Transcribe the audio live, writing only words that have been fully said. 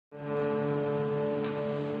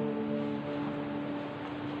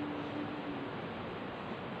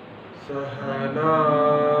Sahana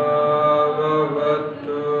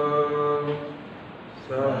Bhavatu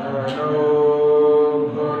Sahano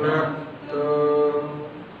Bhunaktu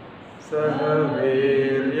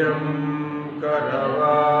Sahaviryam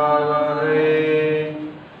Karavavahe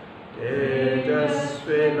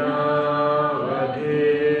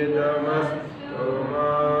Tejasvinavadhidamastu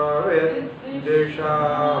ma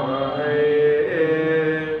Viddishavahe.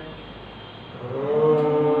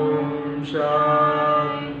 Om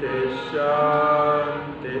Shanti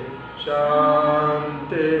Shanti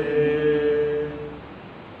Shanti.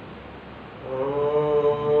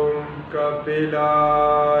 Om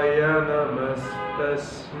Kapilaya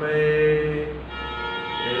Namastasmai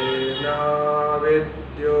Ena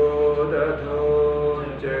Vidyodadho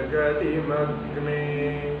Jagadimagne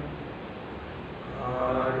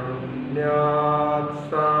Karunyat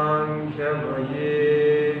Sankhya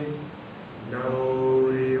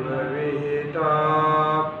Nauriva Vihita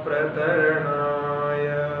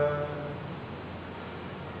Prataranaya.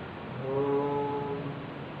 Om.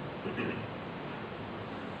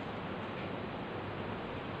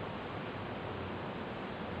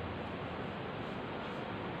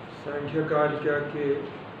 Sankhya Karika के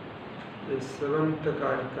ये 7th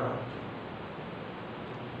Karika.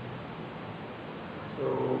 तो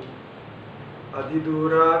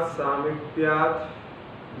अधिदूरात् सामीप्यात्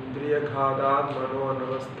इंद्रियघातात् मनो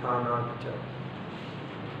अनवस्थानात् च.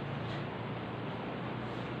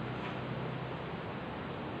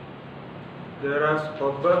 There are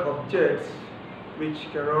objects which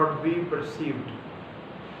cannot be perceived.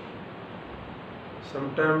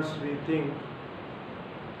 Sometimes we think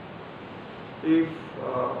if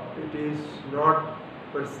it is not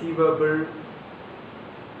perceivable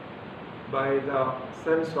by the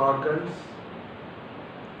sense organs,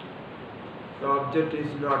 the object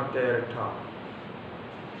is not there at all.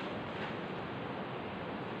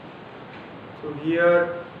 So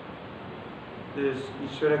here this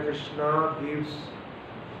Ishvara Krshna gives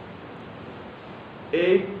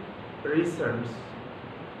 8 reasons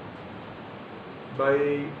by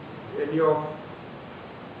any of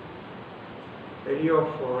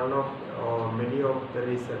one of or many of the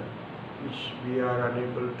reasons which we are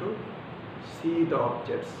unable to see the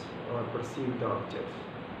objects or perceive the objects.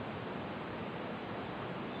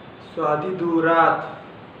 So Adidurat,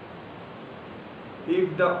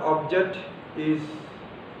 if the object is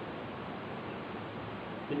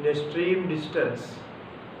in extreme distance,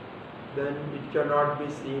 then it cannot be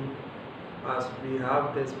seen as we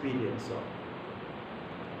have the experience of.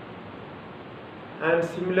 And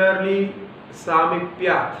similarly,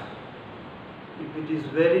 Samipyat, if it is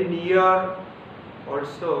very near,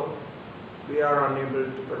 also we are unable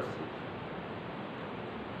to perceive.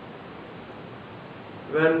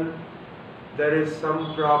 When there is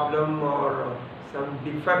some problem or some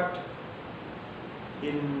defect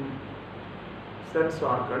in sense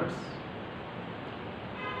organs,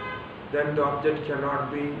 then the object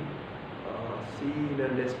cannot be seen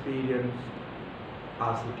and experienced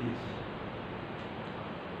as it is.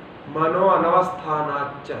 Mano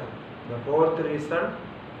anavasthanacha. The 4th reason,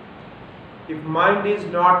 if mind is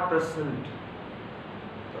not present,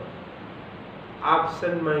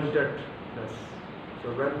 absent-mindedness. So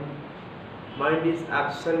when mind is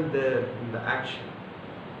absent there in the action,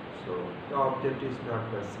 so the object is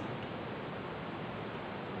not perceived.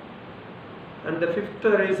 And the 5th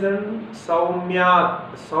reason,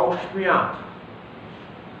 saumyat, saushmyat.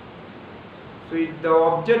 So if the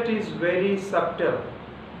object is very subtle,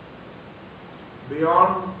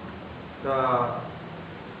 beyond the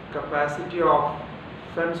capacity of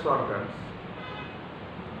sense organs,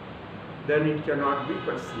 then it cannot be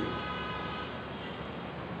perceived.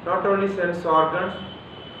 Not only sense organs,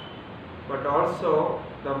 but also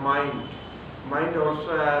the mind. Mind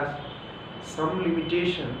also has some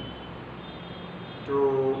limitation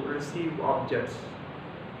to receive objects.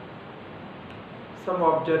 Some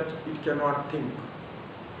object it cannot think.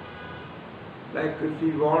 Like if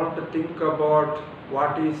we want to think about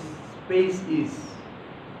what is space is,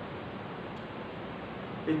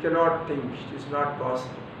 we cannot think, it is not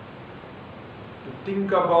possible. To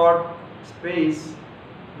think about space,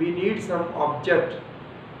 we need some object.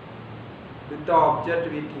 With the object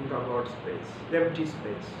we think about space, empty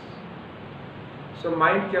space. So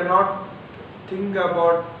mind cannot think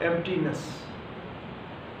about emptiness.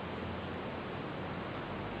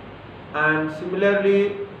 And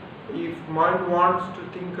similarly, if mind wants to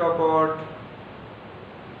think about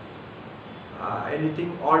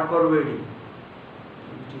anything all-pervading,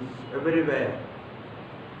 it is everywhere,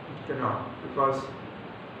 it cannot, because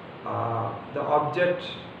the object,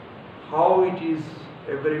 how it is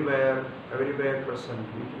everywhere present.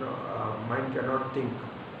 Mind cannot think.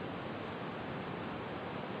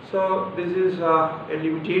 So this is a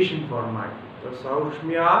limitation for mind. So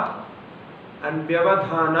Saushmyat and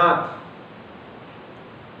Vyavadhanat.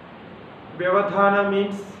 Vyavadhana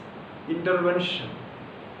means intervention.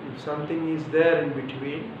 If something is there in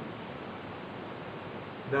between,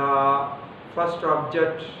 the first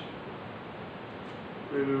object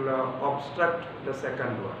will obstruct the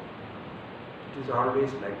second one. It is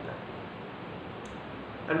always like that.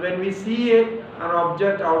 And when we see an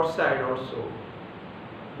object outside also,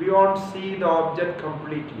 we won't see the object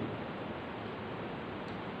completely.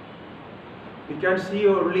 We can see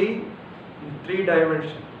only in 3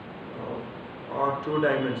 dimensions or 2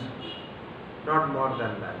 dimensions, not more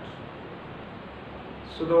than that.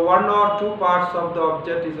 So the 1 or 2 parts of the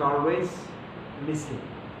object is always missing.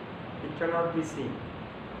 It cannot be seen.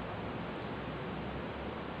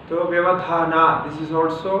 So Vyavadhana, this is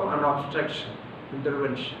also an obstruction,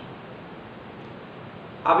 intervention.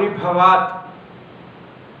 Abhibhavat,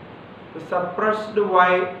 suppressed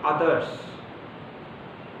by others.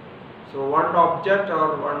 So one object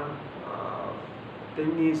or one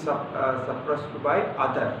thing is suppressed by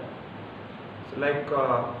other. So like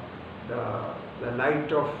the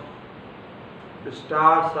light of the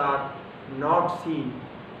stars are not seen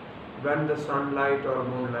when the sunlight or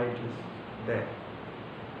moonlight is there.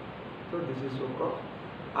 So this is so called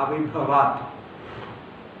Abhibhavat.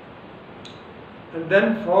 And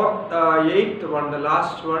then eighth one, the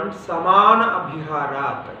last one, Samana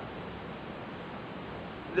Abhiharat.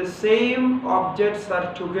 The same objects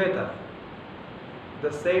are together,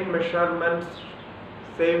 the same measurements,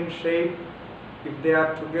 same shape. If they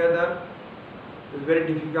are together, it's very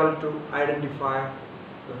difficult to identify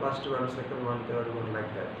the first one, second one, third one,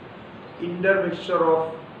 like that. Intermixture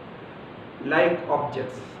of like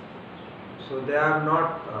objects. So they are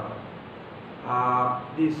not,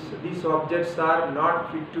 these objects are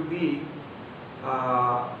not fit to be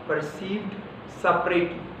perceived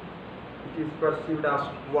separately. It is perceived as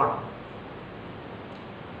one.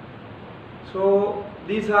 So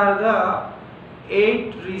these are the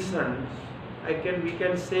 8 reasons. We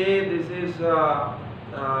can say this is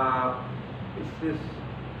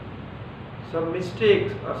some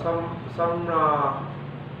mistakes or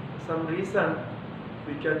some reason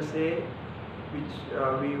we can say which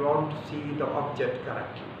we want to see the object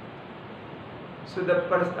correctly. So the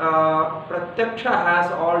Pratyaksha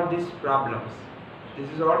has all these problems. This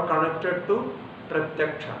is all connected to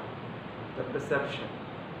Pratyaksha, the perception.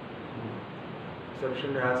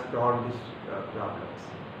 Perception has all these problems.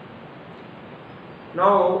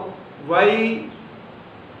 Now, why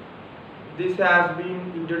this has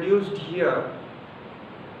been introduced here?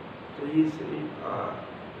 So he is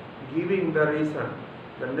giving the reason,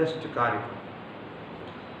 the next Karika.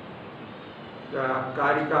 The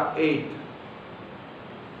Karika 8.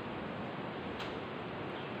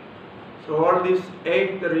 So all these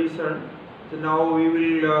 8 reasons. So now we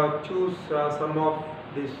will choose some of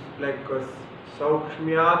this, like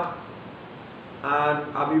Saukshmyat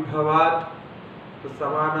and Abhibhavat, the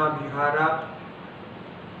Samana Viharat.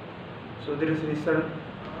 So there is reason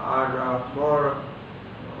are more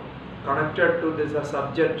connected to this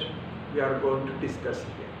subject we are going to discuss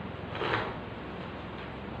here.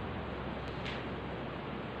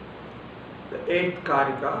 The 8th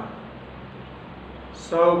Karika.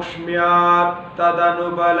 Saukshmyat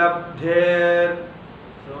tadanubhalabdher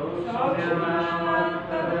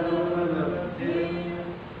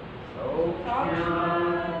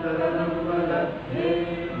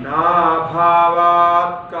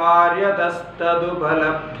nabhavat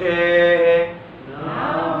karyadastadubhalabdhe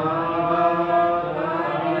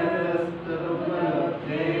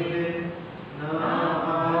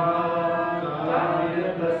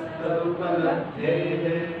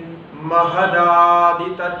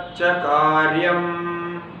mahadaditaccha karyam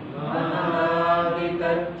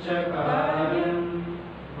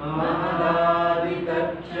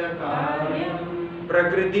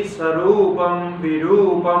prakriti sarupam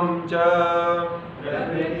virupam cha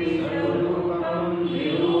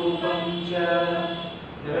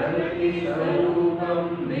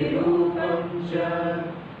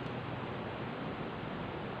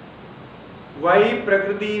Why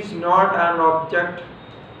Prakriti is not an object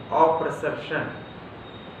of perception?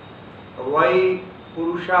 Why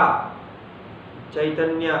Purusha,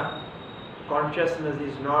 Chaitanya, consciousness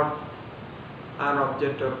is not an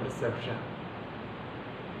object of perception?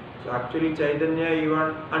 So actually Chaitanya is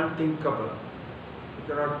even unthinkable. You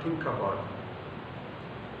cannot think about it.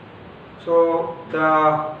 So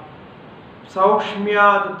the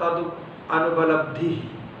Saukshmyat Tadu Anubalabdhi.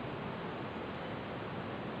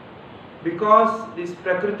 because this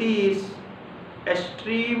Prakriti is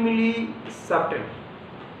extremely subtle.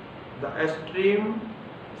 The extreme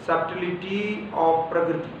subtlety of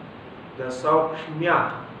Prakriti, the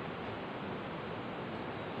Saukshmya.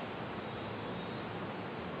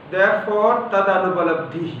 Therefore, tad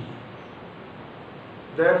anubalabdhi.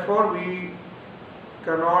 Therefore, we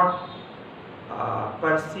cannot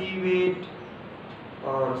perceive it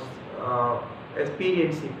or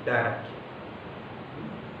experience it directly.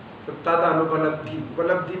 So, tad anubalabdhi.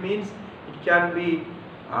 Upalabdhi means it can be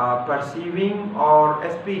perceiving or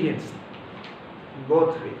experiencing in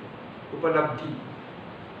both ways. Upalabdhi,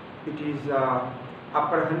 it is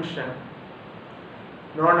apprehension,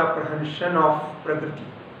 non-apprehension of Prakriti.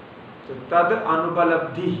 So, tad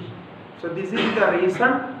anubalabdhi. So, this is the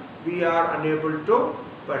reason we are unable to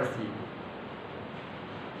perceive.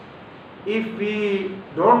 If we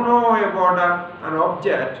don't know about an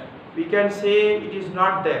object, we can say it is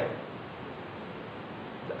not there.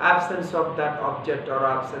 The absence of that object or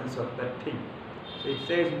absence of that thing. So it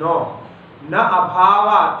says no. Na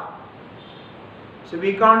abhavat. So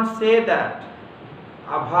we can't say that.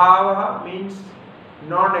 Abhava means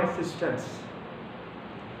non-existence.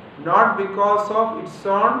 Not because of its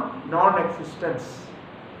own non-existence.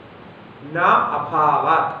 Na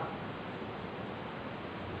abhavat.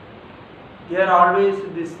 Here always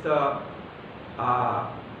this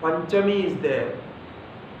Panchami is there.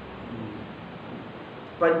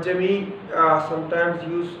 Panchami sometimes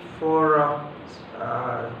used for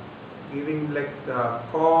giving like the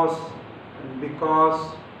cause and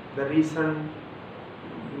because, the reason.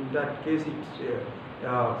 In that case it's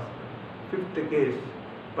fifth case,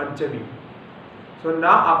 Panchami. So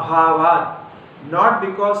na abhavat, not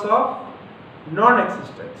because of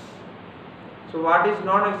non-existence. So what is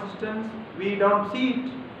non-existence? We don't see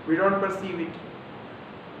it, we don't perceive it.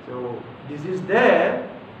 So this is there,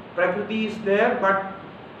 Prakriti is there, but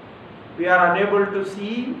we are unable to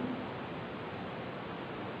see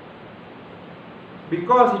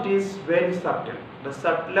because it is very subtle. The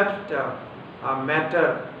subtlest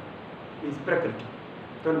matter is Prakriti.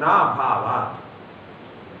 So na bhava.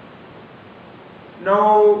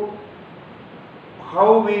 Now,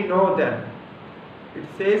 how we know then? It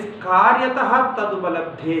says karyataha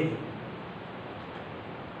tadubalabdhe.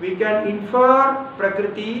 We can infer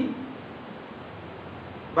Prakriti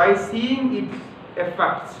by seeing its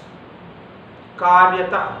effects.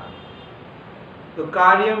 Karyataha. The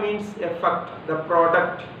karya means effect, the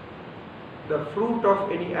product, the fruit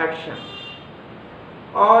of any action,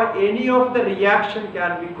 or any of the reaction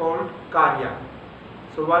can be called karya.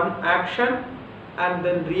 So one action and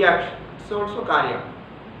then reaction, it's also karya.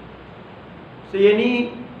 So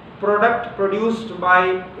any product produced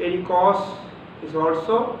by any cause is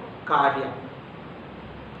also karya.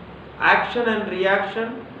 Action and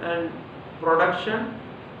reaction and production,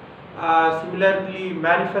 similarly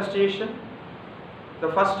manifestation,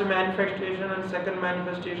 the first manifestation and second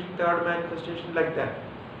manifestation, third manifestation, like that.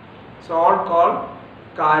 So all called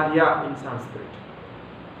karya in Sanskrit.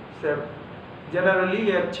 So generally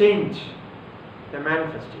a change, a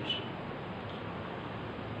manifestation.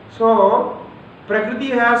 So Prakriti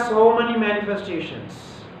has so many manifestations.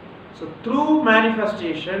 So through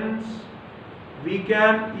manifestations we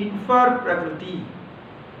can infer Prakriti.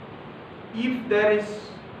 If there is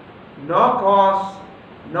no cause,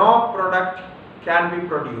 no product can be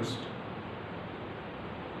produced.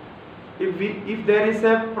 If there is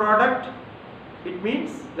a product, it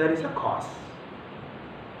means there is a cause.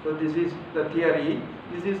 So this is the theory.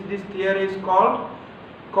 This theory is called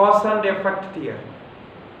cause and effect theory.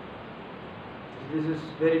 This is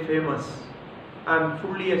very famous and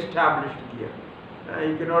fully established theory.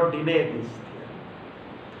 You cannot deny this theory.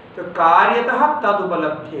 So karyataha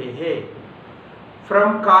tadubalabdhehe.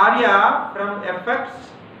 From karya, from effects,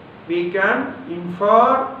 we can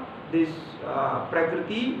infer this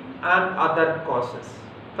Prakriti and other causes.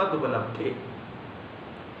 Tadubalabdhe.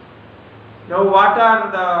 Now what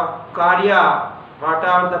are the karya? What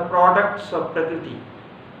are the products of Prakriti?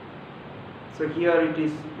 So here it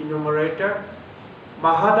is enumerated.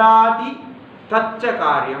 Mahadadi tatcha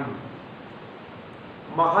karyam.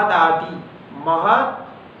 Mahadadi, mahad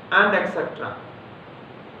and etc.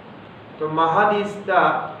 So mahad is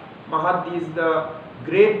the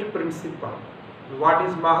great principle. What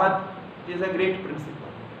is mahad? It is a great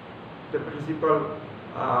principle. The principle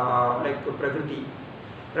like Prakriti.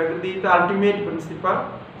 Prakriti is the ultimate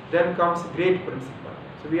principle. Then comes great principle.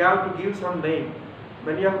 So we have to give some name.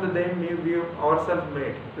 Many of the names we have ourselves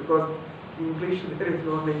made, because in English there is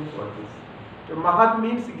no name for this. So mahad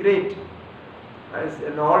means great. As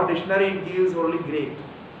in all dictionary it gives only great.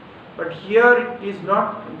 But here it is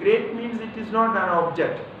not, great means it is not an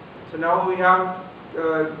object. So now we have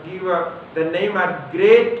give the name as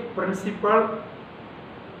great principle,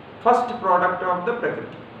 first product of the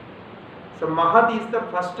Prakriti. So Mahat is the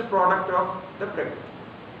first product of the Prakriti.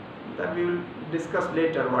 That we will discuss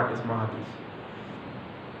later what is Mahat is.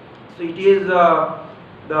 So it is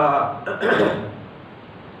the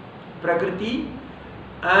Prakriti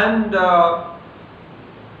and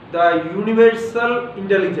the universal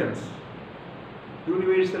intelligence,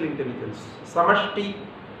 Samashti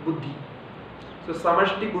Buddhi. So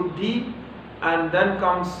Samashti Buddhi, and then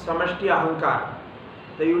comes Samashti Ahankar,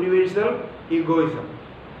 the universal egoism.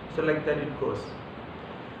 So like that it goes.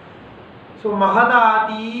 So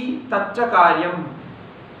Mahadati Tacha Karyam.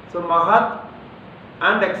 So Mahat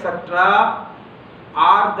and etc.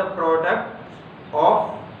 are the product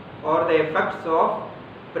of or the effects of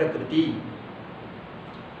Prakriti.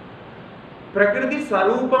 Prakriti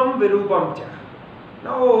Sarupam Virupam Cha.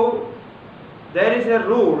 Now there is a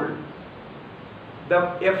rule,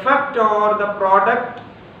 the effect or the product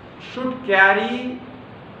should carry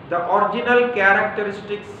the original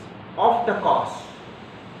characteristics of the cause.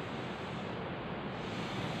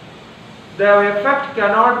 The effect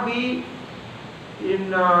cannot be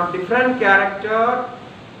in different character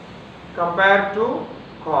compared to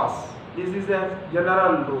cause. This is a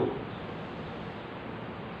general rule.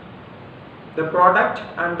 The product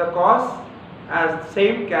and the cause has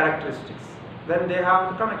same characteristics, then they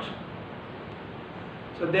have the connection.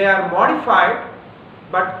 So they are modified,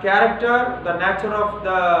 but character, the nature of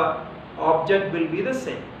the object will be the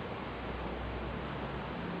same.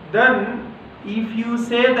 Then if you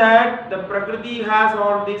say that the Prakriti has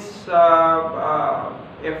all these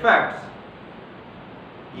effects,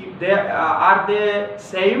 if they are they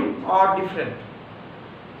same or different?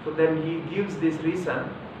 So then he gives this reason.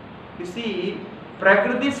 You see,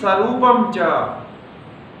 Prakriti Sarupam Cha.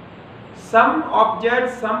 Some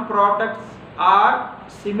objects, some products are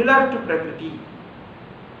similar to Prakriti.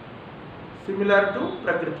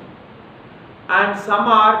 And some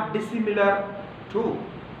are dissimilar too.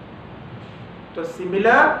 So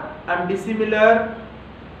similar and dissimilar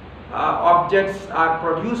objects are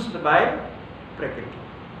produced by Prakriti.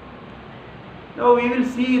 Now we will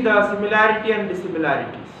see the similarity and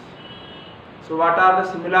dissimilarities. So what are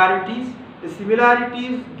the similarities? The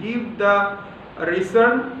similarities give the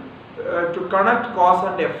reason to connect cause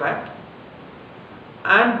and effect,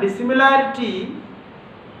 and dissimilarity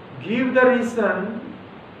give the reason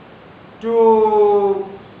to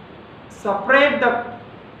separate the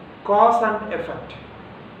cause and effect.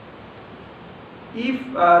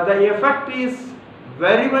 If the effect is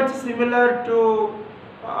very much similar to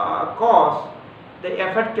cause, the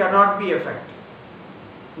effect cannot be effect.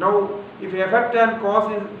 Now if effect and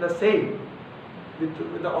cause is the same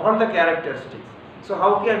with all the characteristics, so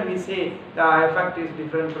how can we say the effect is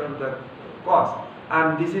different from the cause,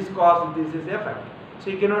 and this is cause, this is effect?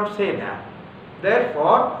 So you cannot say that.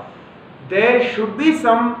 Therefore there should be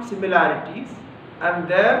some similarities and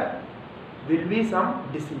there will be some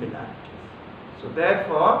dissimilarities. So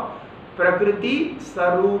therefore Prakriti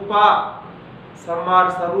Sarupa, some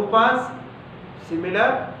are Sarupas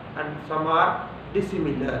similar and some are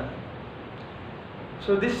dissimilar.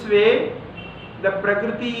 So this way the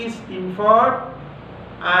Prakriti is inferred,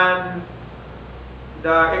 and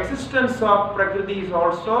the existence of Prakriti is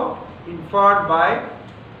also inferred by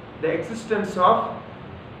the existence of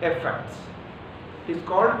effects. It is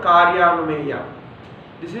called Karyanumeya.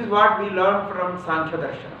 This is what we learn from Sankhya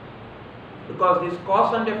Darshana, because this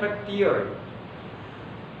cause and effect theory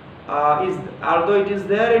is, although it is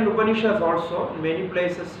there in Upanishads also, in many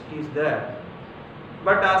places it is there,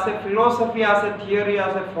 but as a philosophy, as a theory,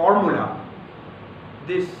 as a formula,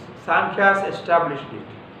 this Sankhyas established it,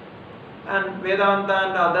 and Vedanta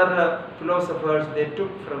and other philosophers, they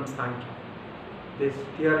took from Sankhya this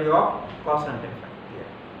theory of cause and effect.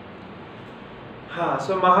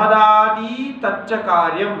 So Mahadadi Tacha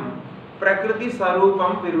Karyam Prakriti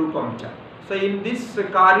Sarupam Virupam Cha. So in this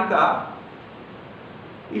Karika,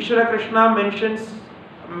 Ishvara Krshna mentions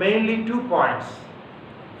mainly 2 points.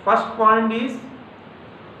 First point is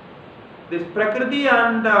this Prakriti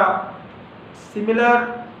and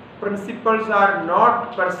similar principles are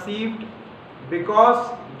not perceived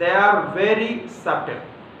because they are very subtle.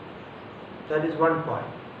 That is one point.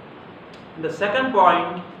 The second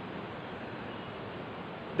point,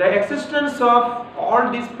 the existence of all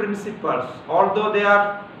these principles, although they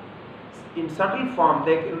are in subtle form,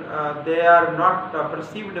 they are not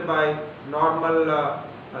perceived by normal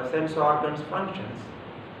sense organs functions,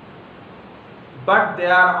 but they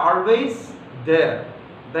are always there.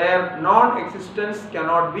 their non-existence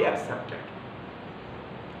cannot be accepted.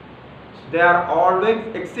 They are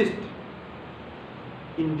always exist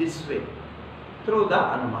in this way through the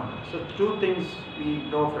Anumana. So two things we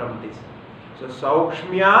know from this. So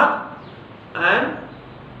Saukshmyat and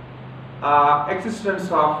existence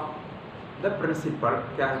of the principal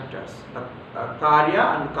characters,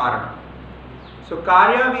 Karya and Karana. So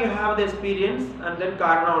Karya we have the experience, and then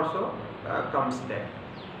Karana also comes there.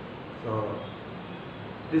 So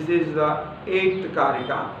this is the 8th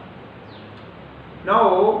Karika.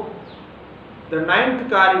 Now the 9th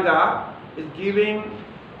Karika is giving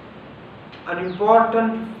an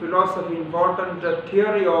important philosophy, important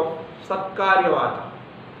theory of Satkaryavada.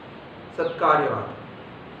 Satkaryavada.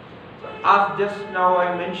 So as just now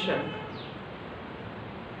I mentioned,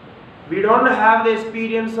 we don't have the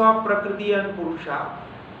experience of Prakriti and Purusha,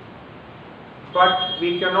 but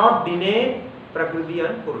we cannot deny Prakriti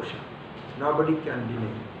and Purusha. Nobody can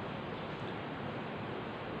deny.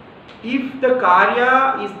 If the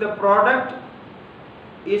Karya is the product,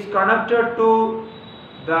 is connected to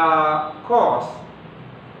the cause,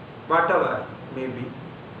 whatever may be,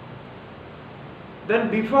 then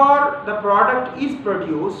before the product is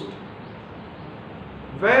produced,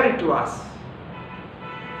 where it was?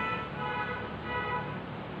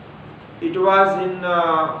 It was in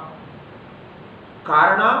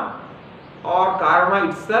Karana or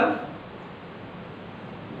Karana itself,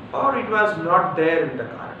 or it was not there in the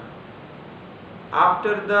Karana.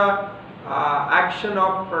 After the action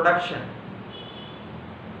of production,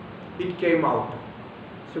 it came out.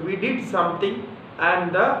 So we did something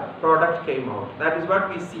and the product came out. That is what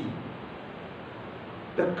we see.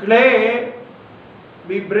 The clay,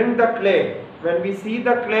 we bring the clay. When we see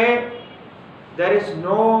the clay, there is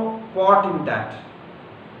no pot in that.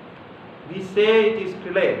 We say it is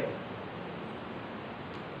clay.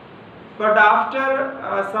 But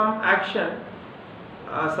after some action,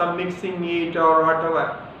 some mixing it or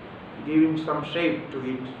whatever, giving some shape to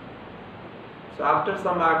it. So after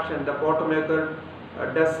some action, the pot maker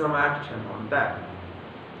does some action on that.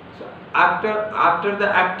 So after the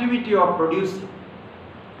activity of producing,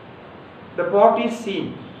 the pot is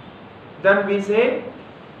seen. Then we say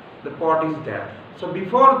the pot is there. So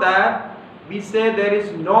before that, we say there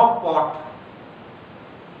is no pot.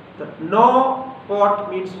 The no pot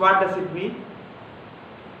means, what does it mean?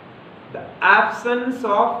 The absence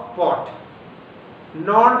of pot,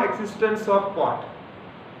 non-existence of pot.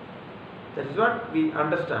 That is what we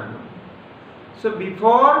understand. So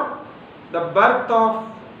before the birth of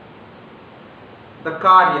the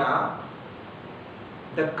Karya,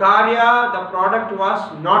 the product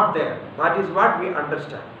was not there. That is what we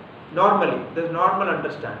understand. Normally, there is normal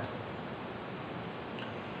understanding.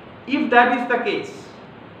 If that is the case,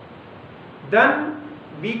 then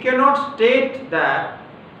we cannot state that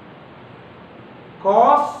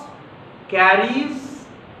cause carries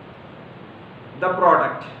the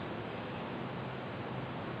product.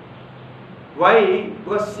 Why?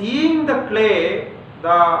 Because seeing the clay,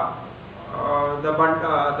 the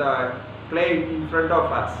clay in front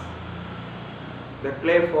of us, the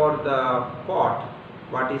clay for the pot,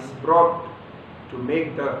 what is brought to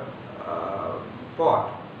make the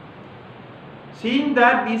pot. Seeing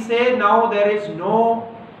that, we say now there is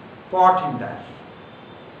no pot in that.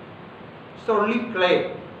 It's only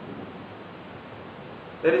clay.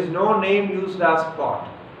 There is no name used as pot.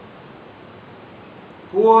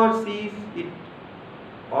 Whoever sees it,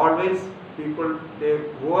 always people,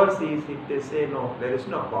 whoever sees it, they say no, there is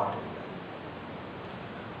no pot in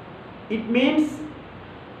that. It means,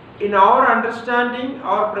 in our understanding,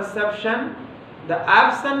 our perception, the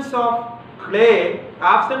absence of clay,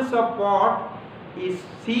 absence of pot is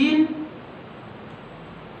seen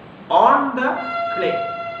on the clay.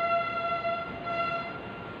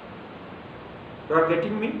 You are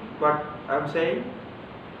getting me what I am saying?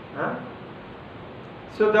 Huh?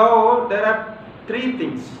 So though there are three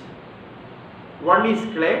things. One is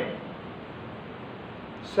clay,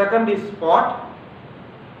 second is pot,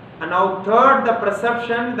 and now third, the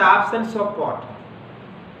perception, the absence of pot.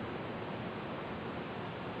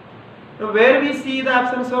 Now where we see the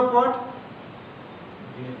absence of pot?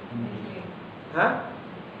 Huh?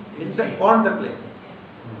 On the clay.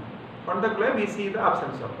 On the clay we see the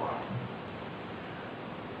absence of pot.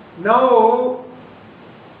 Now,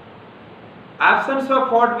 absence of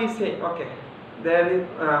pot we say, okay, there is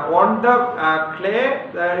on the clay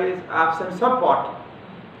there is absence of pot.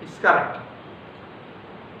 It's correct.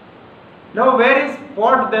 Now where is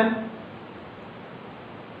pot then?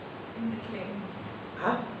 In the clay.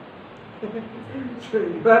 Huh? So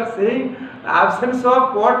you are saying absence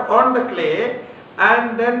of pot on the clay,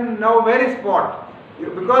 and then now where is pot?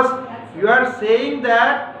 Because you are saying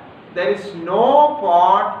that there is no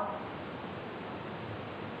pot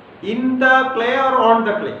in the clay or on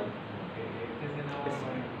the clay. Okay, it is in our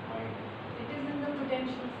mind. It is in the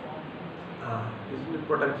potential form. It is in the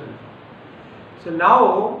potential form. So now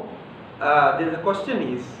the question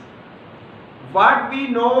is, what we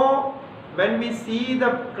know when we see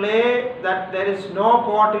the clay that there is no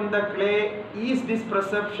pot in the clay, is this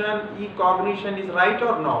perception, cognition is right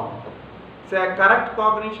or no? It's a correct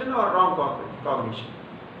cognition or wrong cognition?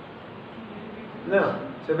 No.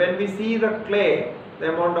 So when we see the clay,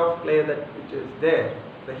 the amount of clay that which is there,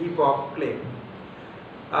 the heap of clay,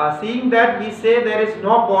 seeing that we say there is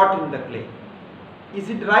no pot in the clay. Is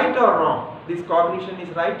it right or wrong? This cognition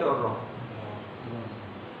is right or wrong?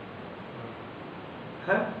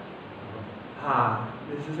 Huh?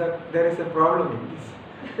 There is a problem in this.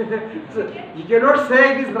 So you cannot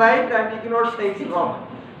say it is right and you cannot say it is wrong.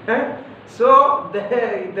 So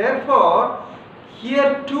therefore,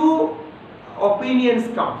 here two opinions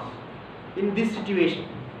comes in this situation.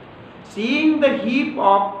 Seeing the heap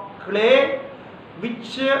of clay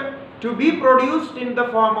which to be produced in the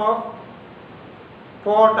form of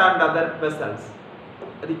pot and other vessels,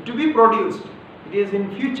 to be produced, it is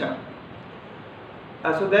in future.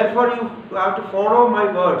 So therefore you have to follow my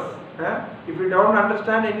words. If you don't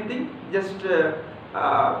understand anything, just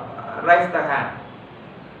raise the hand.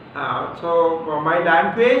 So my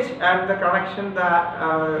language and the connection, the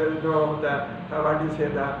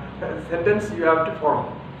sentence you have to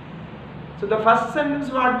follow. So the first sentence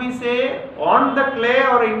what we say, on the clay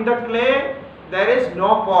or in the clay there is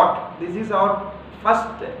no pot. This is our first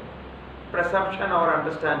perception or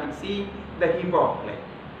understanding. See the heap of clay.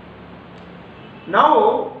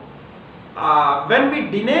 Now when we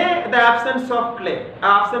deny the absence of clay,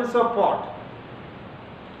 absence of pot,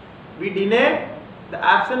 we deny the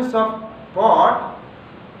absence of pot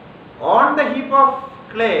on the heap of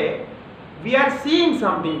clay, we are seeing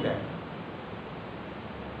something there.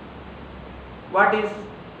 What is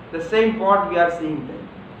the same pot we are seeing there?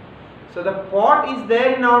 So the pot is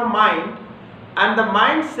there in our mind, and the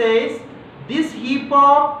mind says this heap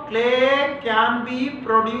of clay can be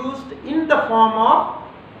produced in the form of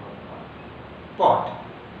pot.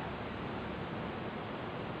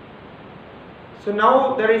 So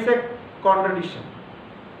now there is a contradiction.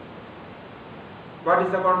 What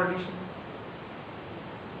is the contradiction?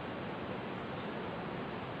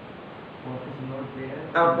 Pot is not there.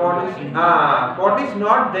 Pot is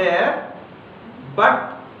not there,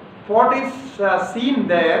 but pot is seen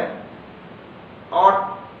there,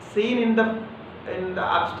 or seen in the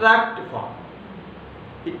abstract form.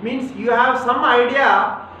 It means you have some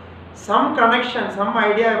idea, some connection, some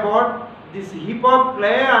idea about this heap of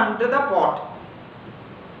clay and the pot.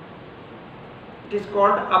 It is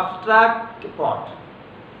called abstract pot.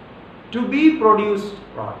 To be produced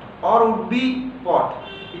pot or would be pot.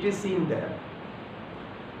 It is seen there.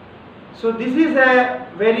 So this is a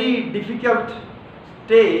very difficult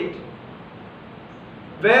state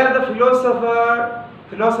where the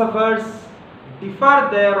philosophers differ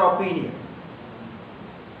their opinion.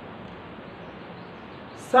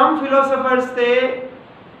 Some philosophers say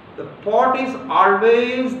the pot is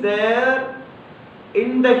always there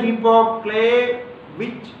in the heap of clay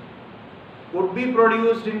which would be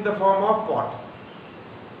produced in the form of pot.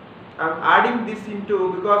 I am adding this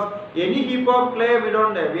into, because any heap of clay we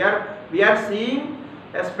don't have. We are seeing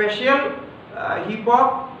a special heap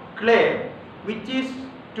of clay which is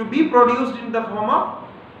to be produced in the form of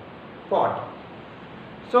pot.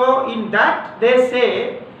 So in that they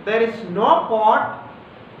say there is no pot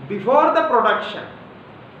before the production.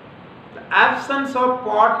 The absence of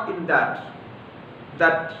pot in that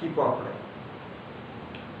heap of clay.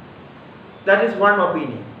 That is one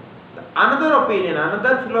opinion. Another opinion,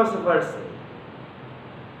 another philosopher say,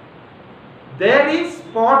 there is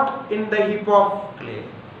pot in the heap of clay.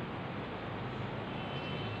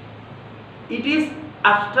 It is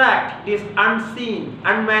abstract, it is unseen,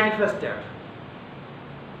 unmanifested.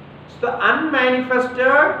 So the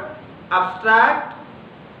unmanifested, abstract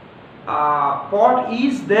pot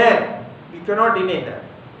is there. We cannot deny that.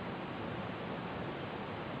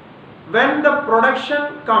 When the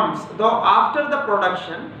production comes, though after the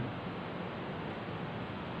production,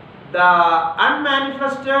 the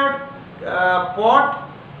unmanifested pot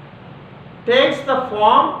takes the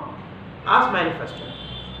form as manifested.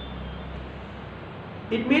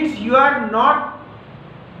 It means you are not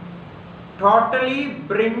totally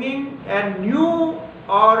bringing a new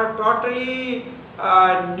or totally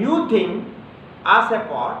new thing as a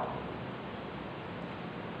pot.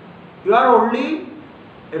 You are only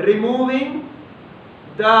removing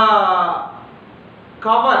the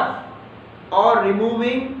cover or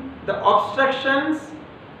removing the obstructions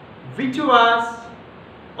which was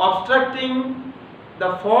obstructing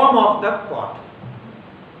the form of the pot.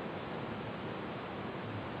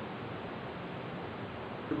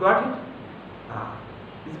 You got it?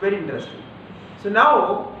 It's very interesting. So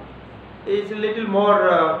now it's a little more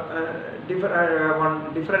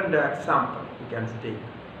different example you can take.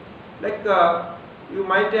 Like you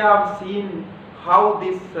might have seen how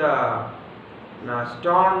this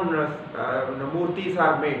stone murtis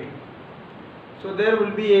are made. So there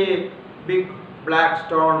will be a big black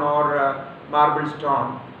stone or marble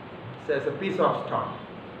stone, so it's a piece of stone.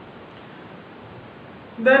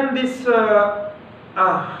 Then this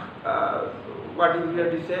what is here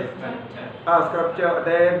to say? Sculpture.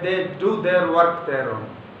 They do their work there only.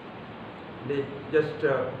 They just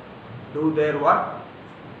do their work,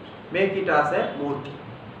 make it as a murti,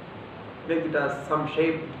 make it as some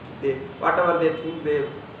shape. They, whatever they think, they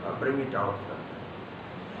bring it out.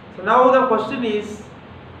 So now the question is,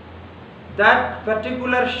 that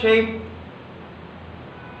particular shape,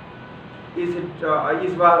 was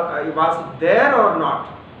it there or not?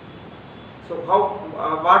 So how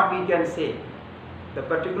what we can say, the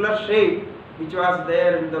particular shape which was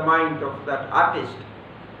there in the mind of that artist,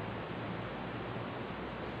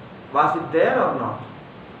 was it there or not?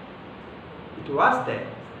 It was there.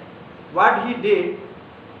 What he did,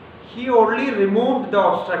 he only removed the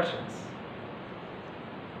obstructions.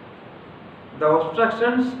 The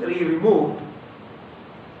obstructions he removed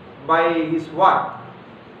by his work.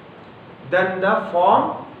 Then the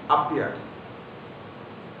form appeared.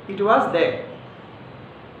 It was there.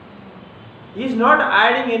 He is not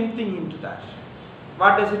adding anything into that.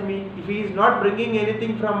 What does it mean? If he is not bringing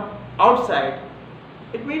anything from outside,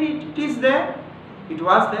 it means it is there. It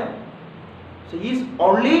was there. So he is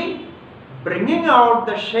only bringing out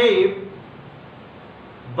the shape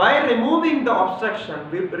by removing the obstruction,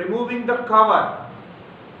 removing the cover.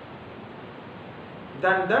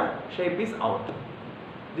 Then the shape is out.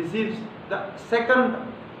 This is the second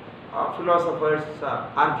philosopher's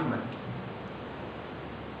argument.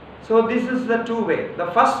 So this is the two way. The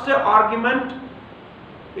first argument,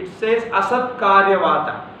 it says asat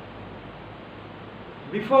karyavata.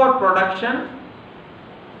 Before production,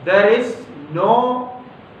 there is no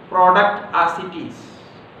product as it is.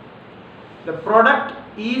 The product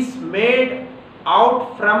is made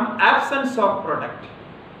out from absence of product.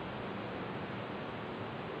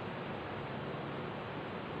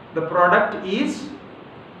 The product is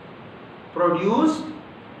produced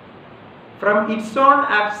from its own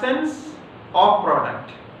absence of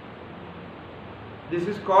product. This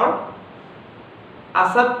is called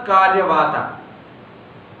asat karyavata.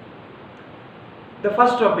 The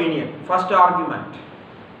first opinion, first argument.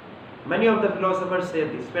 Many of the philosophers say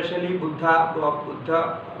this, especially Buddha,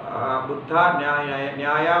 Nyaya,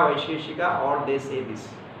 Vaisheshika, all they say this.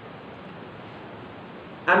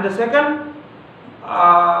 And the second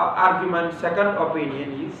argument, second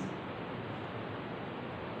opinion is,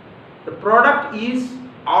 the product is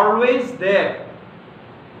always there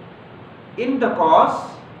in the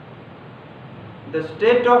cause, the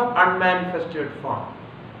state of unmanifested form.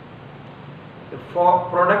 The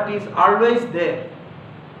product is always there.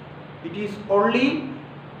 It is only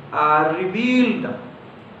revealed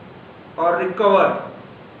or recovered.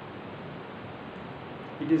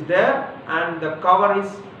 It is there and the cover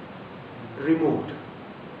is removed.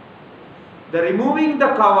 The removing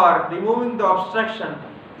the cover, removing the obstruction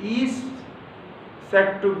is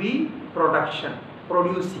said to be production,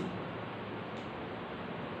 producing.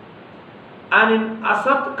 And in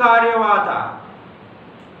asat karyavata,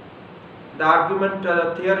 the argument,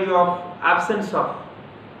 the theory of absence of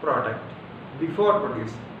product before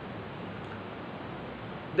producing,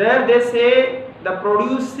 there they say the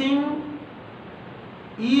producing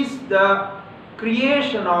is the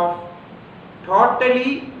creation of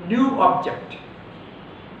totally new object.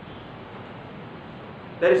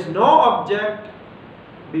 There is no object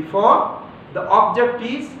before, the object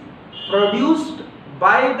is produced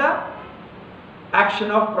by the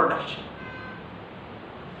action of production.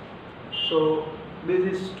 So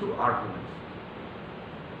this is two arguments.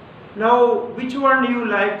 Now which one do you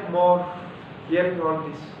like more, hearing all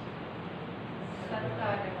this?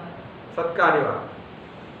 Satkaryavada.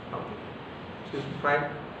 Okay, so fine.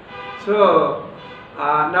 So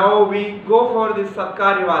now we go for this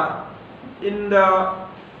Satkaryavada.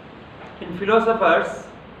 In philosophers,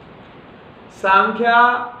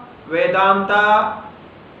 Sankhya, Vedanta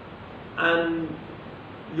and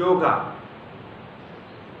Yoga,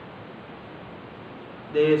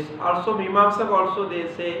 there is also Mimamsak also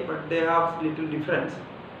they say, but they have little difference.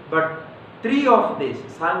 But three of these,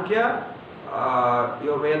 Sankhya,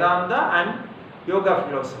 your Vedanta and Yoga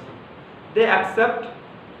philosophy, they accept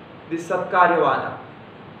this Satkaryavada.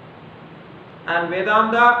 And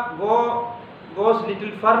Vedanta goes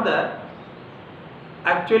little further.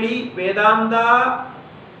 Actually, Vedanta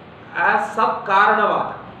as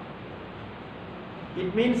Satkaranavada.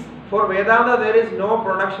 It means for Vedanta there is no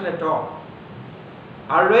production at all.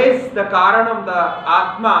 Always the Karanam, the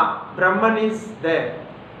Atma, Brahman is there.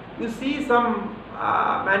 You see some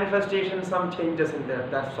manifestation, some changes in there,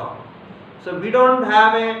 that's all. So we don't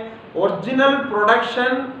have a original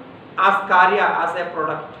production as Karya, as a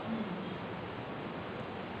product.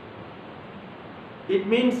 It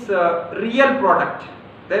means real product.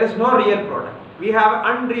 There is no real product. We have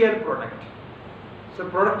unreal product. So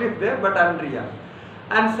product is there but unreal.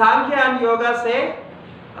 And Sankhya and Yoga say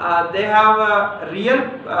they have a real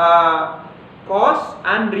cause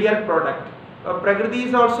and real product. Prakriti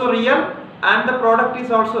is also real and the product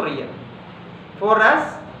is also real. For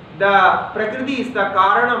us, the Prakriti is the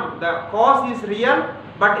Karanam, the cause is real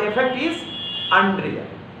but effect is unreal.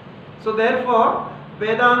 So therefore,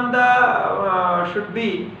 Vedanta should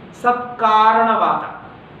be Satkaranavada.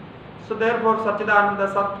 So therefore,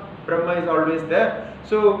 Satchidananda Sat Brahma is always there.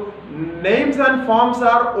 So names and forms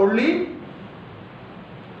are only,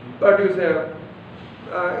 what do you say?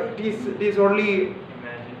 It is only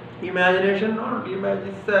imagination, or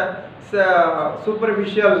it's a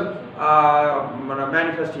superficial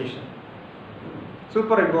manifestation,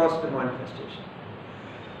 superimposed manifestation.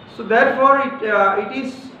 So therefore, it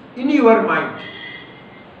is in your mind.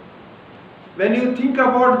 When you think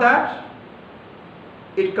about that,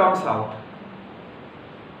 it comes out.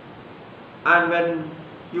 And when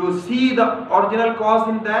you see the original cause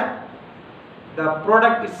in that, the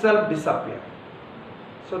product itself disappears.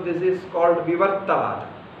 So this is called Vivartavada,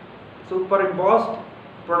 superimposed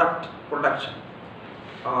production,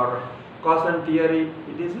 or causal theory.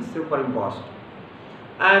 It is superimposed.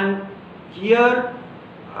 And here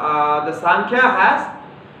the Sankhya has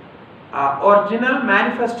original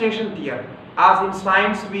manifestation theory. As in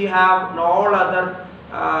science we have all other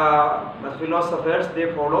philosophers,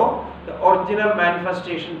 they follow the original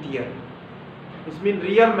manifestation theory. This means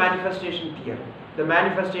real manifestation theory. The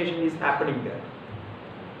manifestation is happening there.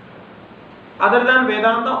 Other than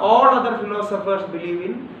Vedanta, all other philosophers believe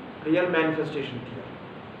in real manifestation theory.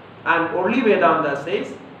 And only Vedanta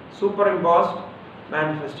says superimposed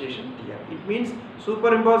manifestation theory. It means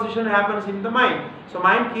superimposition happens in the mind. So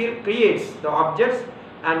mind creates the objects,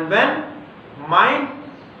 and when mind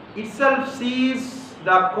itself sees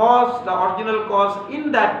the cause, the original cause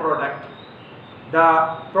in that product,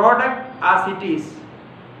 the product as it is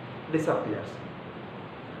disappears.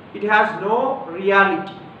 It has no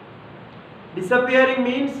reality. Disappearing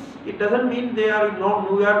means, it doesn't mean you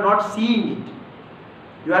are not seeing it.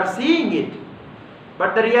 You are seeing it,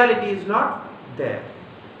 but the reality is not there.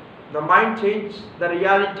 The mind changes the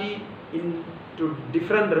reality into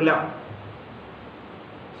different realm.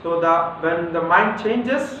 So when the mind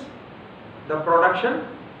changes, the production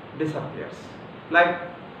disappears. Like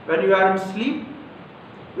when you are in sleep,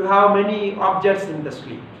 you have many objects in the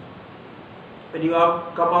sleep. When you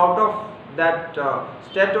have come out of that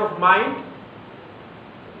state of mind,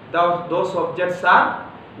 those objects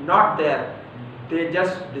are not there. They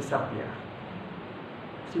just disappear.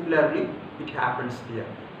 Similarly, it happens here.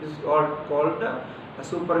 This is all called a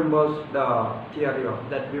superimposed theory of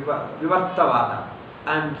that Vivartavada.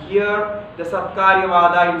 And here the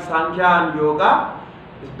Satkaryavada in Sankhya and Yoga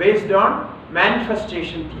is based on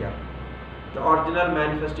manifestation theory. The original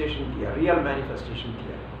manifestation theory, real manifestation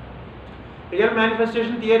theory. Real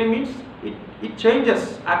manifestation theory means it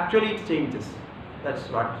changes, actually it changes. That's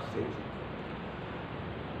what it says.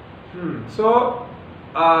 So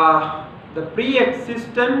the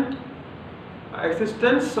pre-existence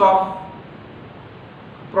of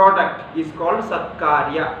product is called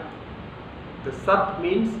Satkarya. The Sat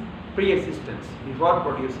means pre-existence, before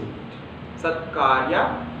producing it.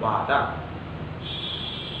 Satkarya Vada.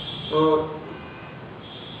 So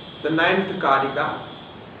the 9th Karika.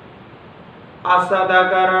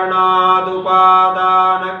 Asadakaranaad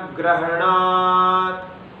upadana grahanat.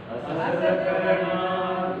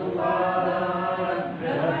 Asadakaranaad upadana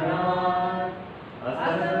grahanat.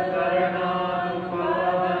 Asadakaranaad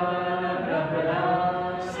upadana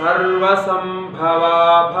grahanat. Sarvasambhava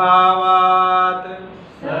bhavat.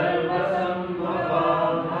 Sarvasambhava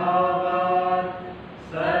bhavat.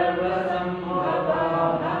 Sarvasambhava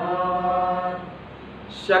bhavat.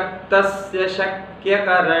 Shaktasya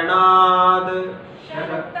shakyakaranaad.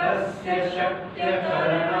 Shaktasya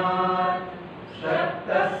shakyakaranaat.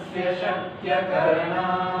 Shaktasya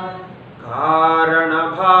shakyakaranaat.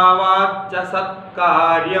 कारणभावाच्च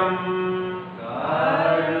सत्कार्यम्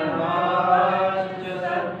कारणभावाच्च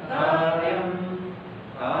सत्कार्यम्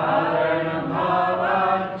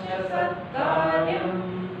कारणभावाच्च सत्कार्यम्.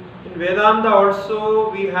 In Vedanta also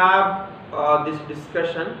we have this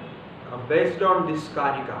discussion based on this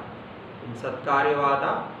Karika. In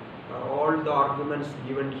Satkaryavada, all the arguments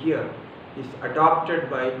given here is adopted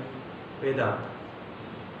by Vedanta.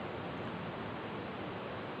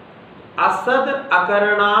 Asad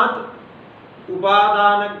akaranat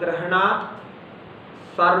upadana grahanat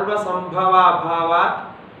sarva sambhava bhavat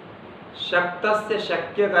shaktasya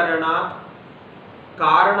shakya karanat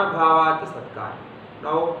karana bhavat satkar.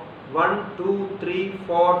 Now 1, 2, 3,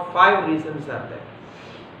 4, 5 reasons are there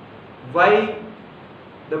why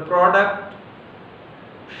the product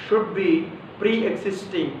should be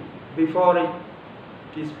pre-existing before it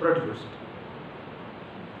is produced.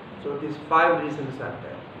 So these 5 reasons are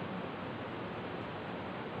there.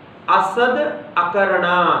 Asad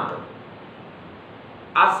akaranat.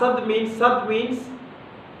 Asad means, sad means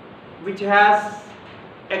which has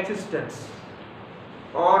existence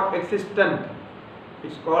or existent.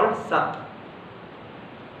 It's called sat.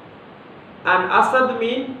 And asad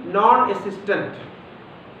means non-existent.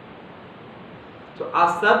 So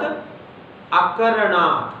asad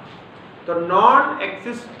akaranat. The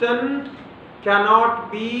non-existent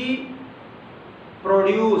cannot be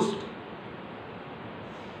produced.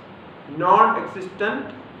 Non-existent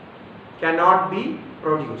cannot be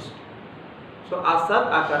produced. So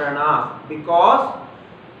asad akaranat, because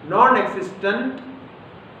non-existent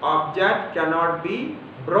object cannot be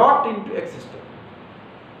brought into existence.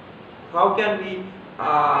 How can we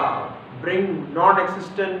bring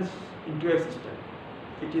non-existence into existence?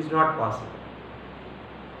 It is not possible.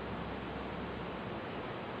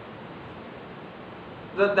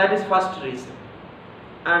 That is first reason.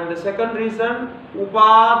 And the second reason,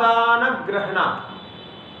 upadana grahana.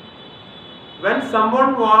 When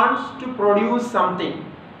someone wants to produce something,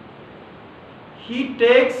 he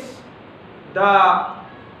takes the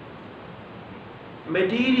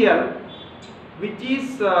material which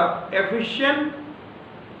is efficient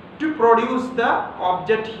to produce the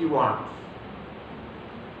object he wants.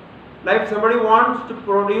 Like somebody wants to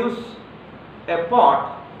produce a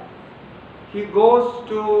pot, he goes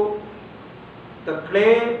to the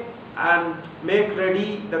clay and make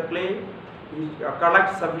ready the clay. He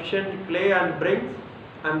collects sufficient clay and brings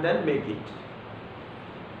and then make it.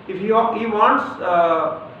 If he wants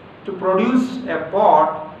to produce a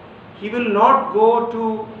pot, he will not go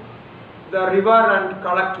to the river and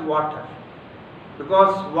collect water,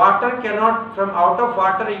 because water cannot, from out of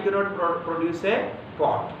water you cannot produce a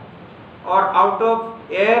pot, or out of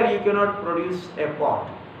air you cannot produce a pot.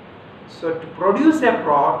 So to produce a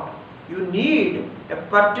pot you need a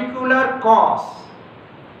particular cause.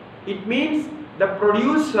 It means the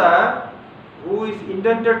producer who is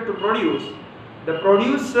intended to produce, the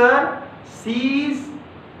producer sees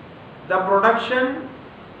the production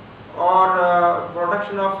or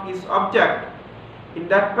production of his object in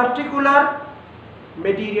that particular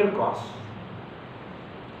material cause.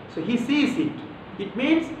 So he sees it. It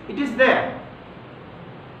means it is there.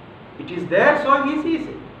 It is there, so he sees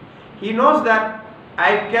it. He knows that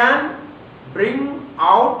I can bring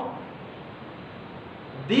out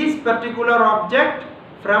this particular object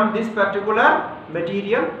from this particular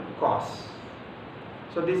material cause.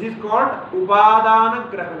 So this is called upadana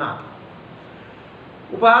grahana.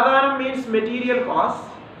 Upadana means material cause.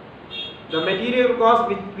 The material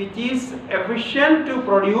cause which is efficient to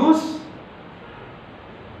produce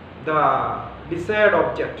the desired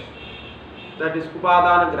object. That is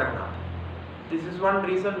upadana grahana. This is one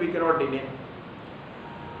reason we cannot deny.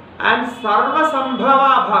 And sarva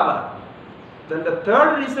sambhava bhava. Then the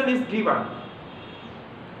third reason is given.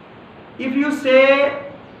 If you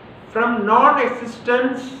say from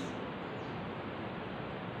non-existence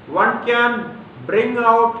one can bring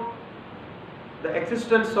out the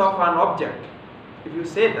existence of an object, if you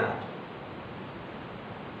say that,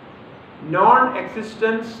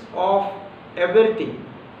 non-existence of everything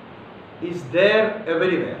is there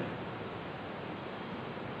everywhere.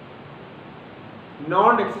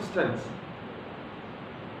 Non-existence,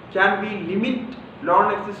 can we limit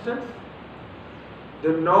non-existence? The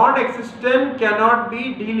non-existent cannot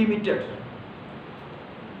be delimited.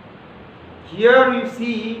 Here you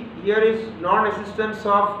see, here is non-existence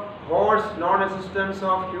of horse, non-existence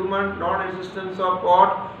of human, non-existence of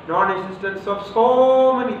pot, non-existence of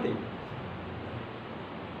so many things,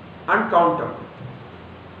 uncountable.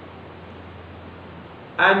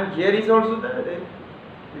 And here is also the,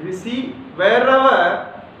 you see, wherever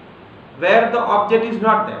where the object is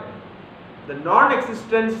not there, The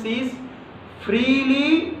non-existence is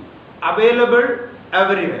freely available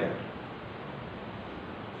everywhere.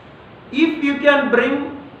 If you can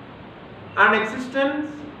bring an existence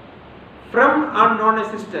from a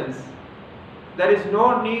non-existence, there is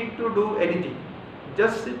no need to do anything.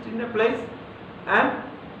 Just sit in a place and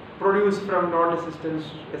produce from non-existence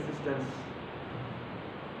existence.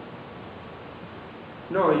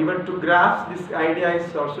 No, even to grasp this idea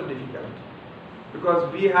is also difficult,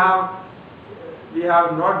 because we have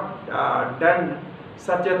not done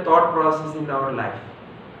such a thought process in our life.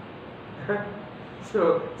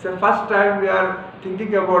 So it's the first time we are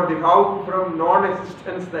thinking about how from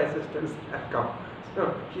non-existence the existence has come.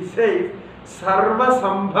 So he says, Sarva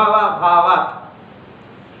Sambhava Bhavat.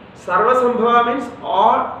 Sarva Sambhava means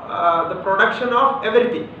all the production of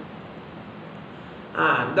everything.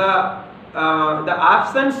 And the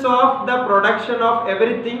absence of the production of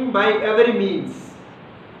everything by every means.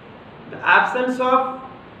 The absence of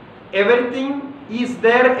everything is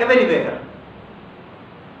there everywhere.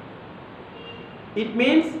 It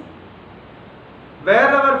means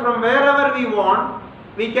from wherever we want,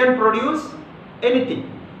 we can produce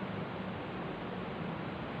anything.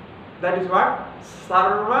 That is what?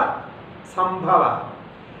 Sarva Sambhava.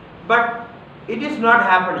 But it is not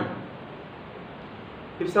happening.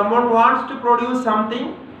 If someone wants to produce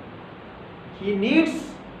something, he needs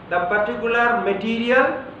the particular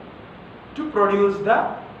material to produce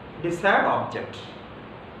the desired object.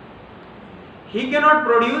 He cannot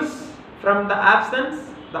produce from the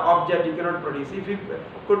absence the object. He cannot produce. If he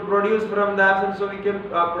could produce from the absence, so we can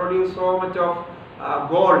produce so much of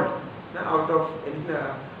gold out of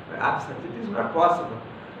absence. It is not possible.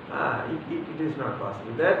 It is not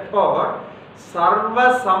possible. Therefore,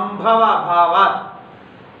 Sarva Sambhava Bhavat.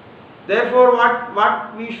 Therefore,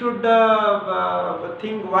 what we should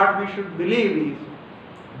think, what we should believe is,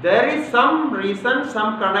 there is some reason,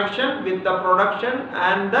 some connection with the production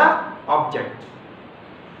and the object.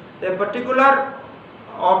 A particular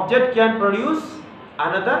object can produce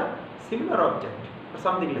another similar object or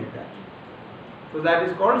something like that. So that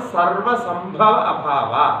is called Sarva Sambhava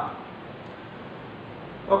Abhava.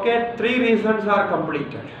 Okay, 3 reasons are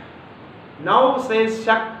completed. Now says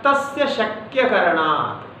Shaktasya Shakya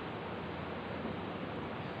Karanat.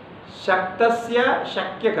 Shaktasya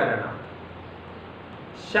Shakya Karanat.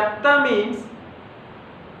 Shakta means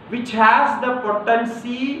which has the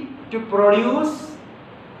potency to produce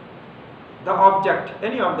the object,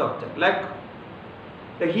 any of the object. Like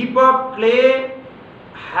the heap of clay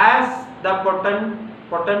has the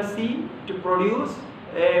potency to produce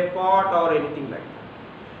a pot or anything like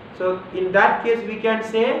that. So in that case we can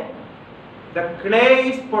say the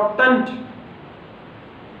clay is potent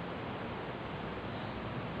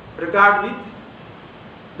regard with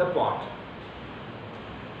the pot.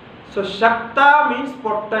 So Shakta means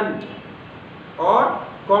potent or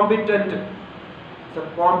competent. So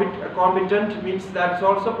competent means that's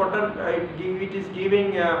also potent. It is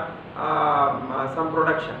giving some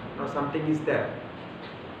production or something is there.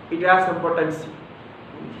 It has some potency.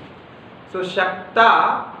 So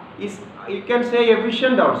Shakta is, you can say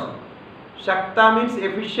efficient also. Shakta means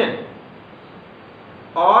efficient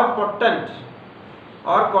or potent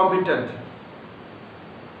or competent.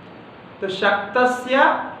 So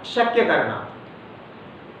Shaktasya Shakya Karana.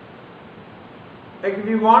 Like if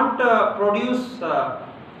we want to produce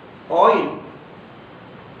oil,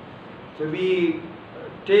 so we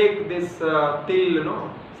take this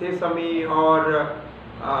til, sesame or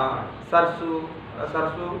sarsu,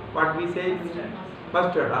 what we say,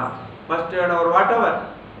 mustard or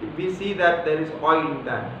whatever. If we see that there is oil in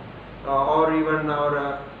that, or even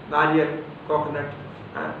our nariyal, coconut.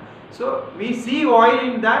 So we see oil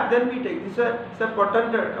in that, then we take this. It's a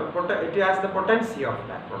potent, it has the potency of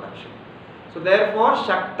that production. So therefore,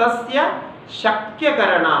 Shaktasya Shakya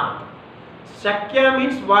Karana. Shakya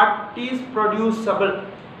means what is producible.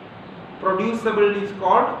 Producible is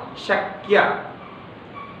called Shakya,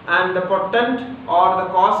 and the potent or the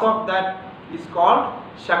cause of that is called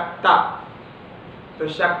Shakta. So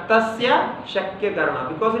Shaktasya Shakya Karana.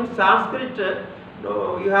 Because in Sanskrit,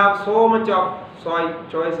 you have so much of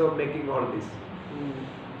choice of making all this.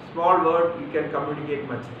 Small word, you can communicate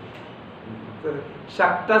much. So,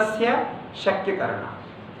 Shaktasya Shakya Karana.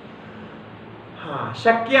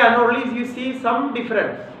 Shakya, and only you see some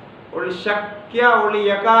difference. Only Shakya, only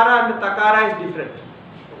Yakara and Takara is different.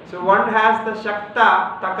 So one has the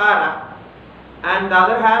Shakta Takara and the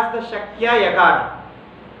other has the Shakya Yakara,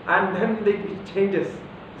 and then it changes.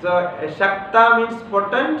 So Shakta means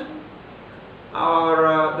potent or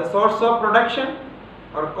the source of production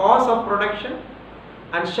or cause of production,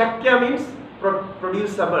 and Shakya means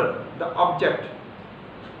producible, the object.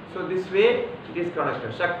 So this way it is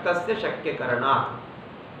connected. Shaktasya Shakyakarana.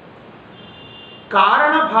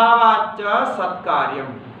 Karana bhavacha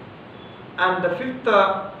satkaryam. And the fifth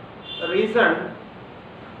reason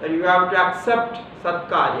that you have to accept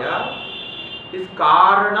satkarya is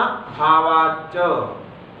karana bhavacha.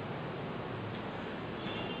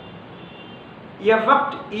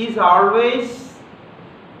 Effect is always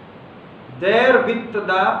there with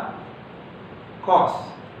the cause,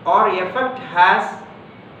 or effect has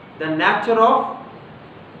the nature of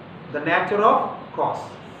cause.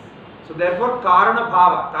 So therefore karana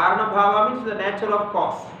bhava means the nature of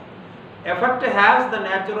cause. Effect has the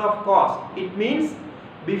nature of cause. It means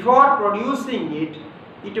before producing it,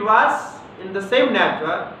 it was in the same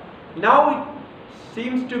nature. Now it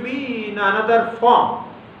seems to be in another form,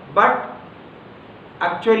 but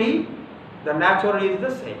actually the nature is the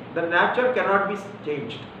same. The nature cannot be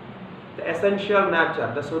changed. The essential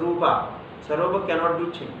nature, the sarupa cannot be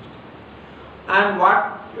changed. And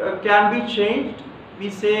what can be changed? We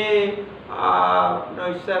say it's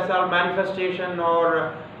a manifestation,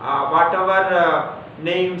 or whatever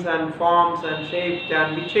names and forms and shapes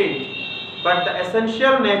can be changed. But the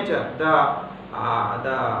essential nature, the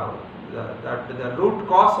root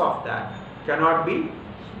cause of that cannot be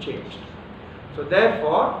changed. So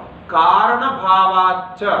therefore, karana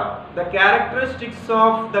bhavacha, the characteristics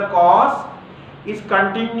of the cause is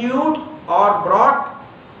continued or brought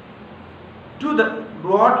into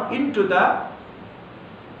the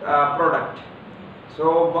product.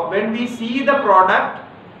 So when we see the product,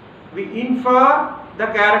 we infer the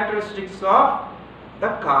characteristics of the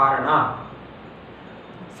karana.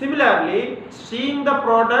 Similarly, seeing the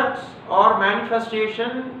products or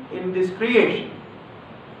manifestation in this creation,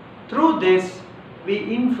 through this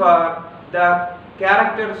we infer the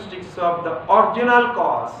characteristics of the original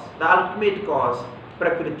cause, the ultimate cause,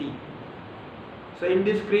 Prakriti. So in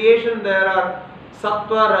this creation there are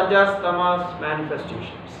sattva, rajas, tamas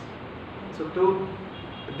manifestations. So through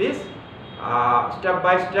this, step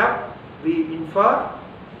by step, we infer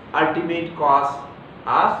ultimate cause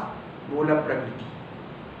as Mula Prakriti.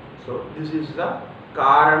 So this is the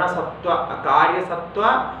Karana Sattva, Karya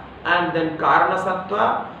Sattva, and then Karana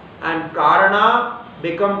Sattva, and Karana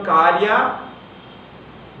become Karya,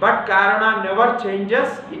 but Karana never changes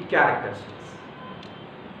its characteristics.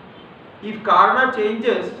 If Karana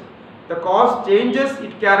changes, the cause changes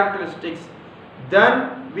its characteristics,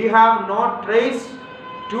 then we have no trace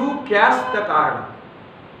to cast the Karana.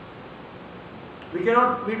 We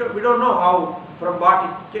don't know how, from what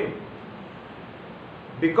it came.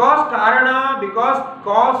 Because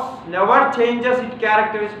cause never changes its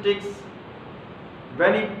characteristics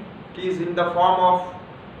when it is in the form of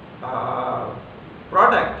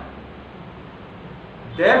product.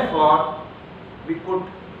 Therefore, we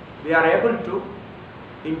are able to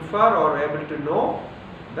infer or able to know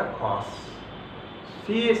the cause.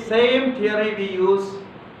 See, same theory we use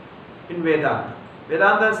in Vedanta.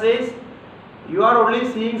 Vedanta says you are only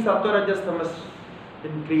seeing sattva, rajas, tamas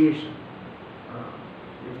in creation.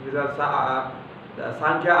 The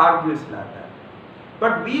Sankhya argues like that.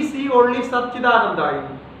 But we see only Satchidananda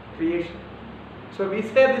in creation. So we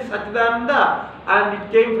say this Satchidananda, and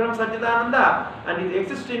it came from Satchidananda, and it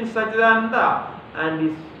exists in Satchidananda, and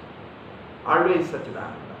is always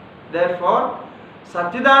Satchidananda. Therefore,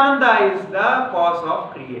 Satchidananda is the cause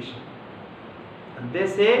of creation. And they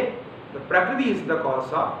say the Prakriti is the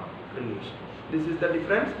cause of creation. This is the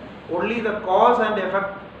difference. Only the cause and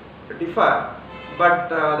effect differ, but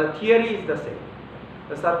the theory is the same.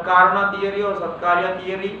 The Satkarana theory or Satkarya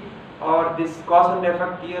theory or this cause and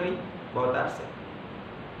effect theory, both are same.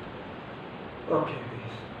 Okay,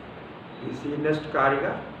 we see next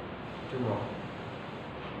Karika tomorrow.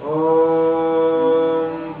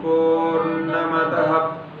 Om Purnamadaha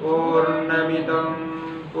Purnamidam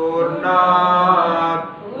Purnat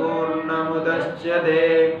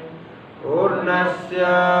Purnamudachyate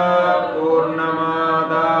Purnasya